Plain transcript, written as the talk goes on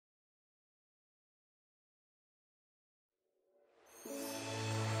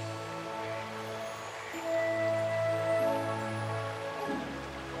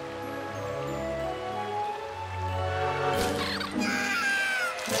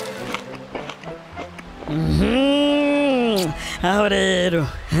aho rero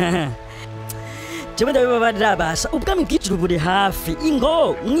jewe ndabibabarira basha ubwami bw'ijuru buri hafi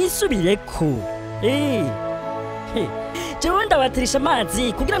ingo mwisubireko jewe ndabatirisha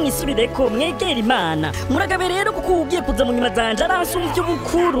amazi kugira mwisubireko mwegera Imana muragabe rero kuko ugiye kuza mu nyuma zanje aransumvye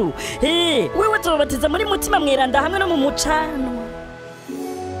ubukuru wewe zobatiza muri mutima mweranda hamwe no mu mucano.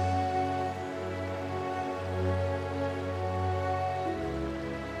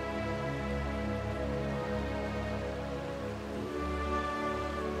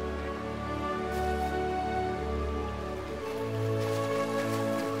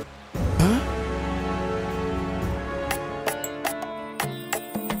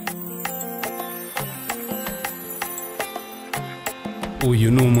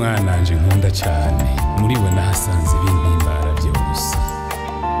 Uyu ni umwana nje nkunda cyane muri we nahasanze ibintimbara byose.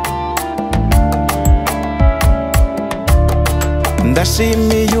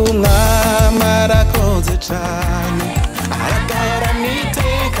 Ndashimiye umwami arakoze cyane aragahorana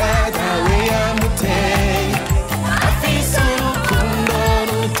iteka ryawe yamuteye afise urukundo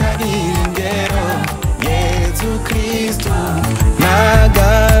rutagira ingero Yezu Kristo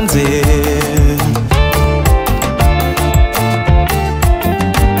naganze.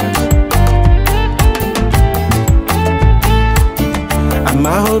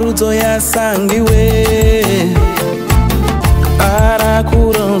 Amahoro uzoyasangiwe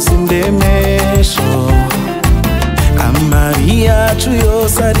arakuronsa indemesho amari yacu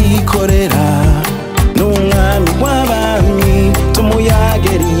yose arikorera n'umwami w'abami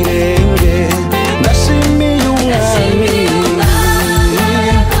tumuyagera irenge. Ndashimiye umwami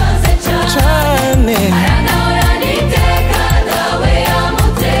cane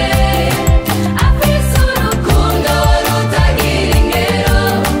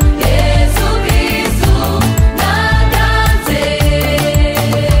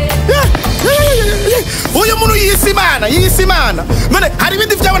Yisimana none hari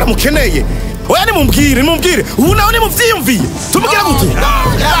ibindi vyabona mukeneye oya ni mumbwire ubu nawe ni muvyiyumviye tumubwira gute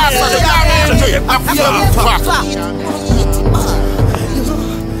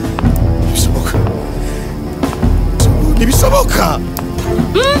nibisoboka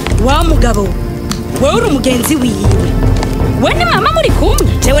wa mugabo wewe uri umugenzi wiwe we ni mama muri kumwe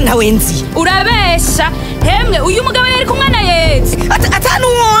jewe ntawe nzi urabesha hemwe uyu mugabo yari kumwe na Yesu atanu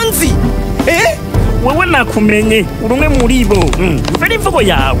wonzi wewe nakumenye urumwe muri bo ufite imvugo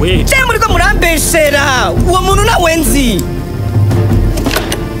yawe je muri ko murambeshera uwo muntu nawe nzi.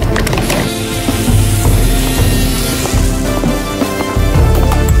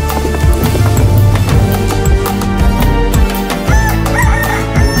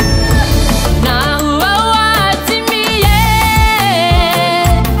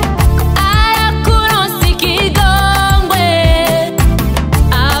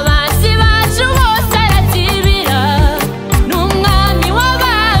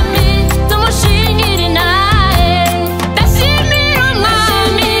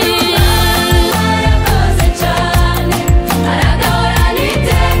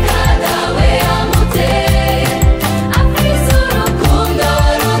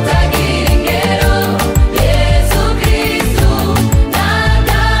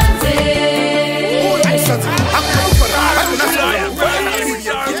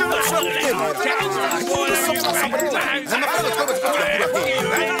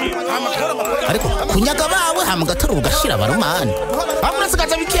 ariko kunyaga bawe hamugatara ugashira barumani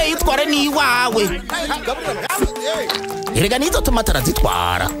amurasigaza bikeye yitware ni wawe erega nizo tomatara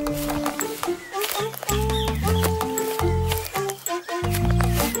zitwara.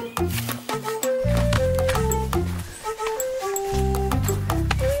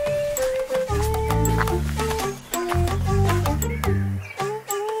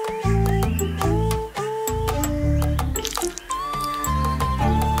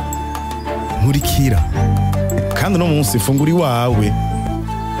 Nkurikira kandi no munsi funguri wawe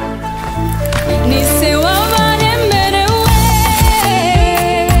ni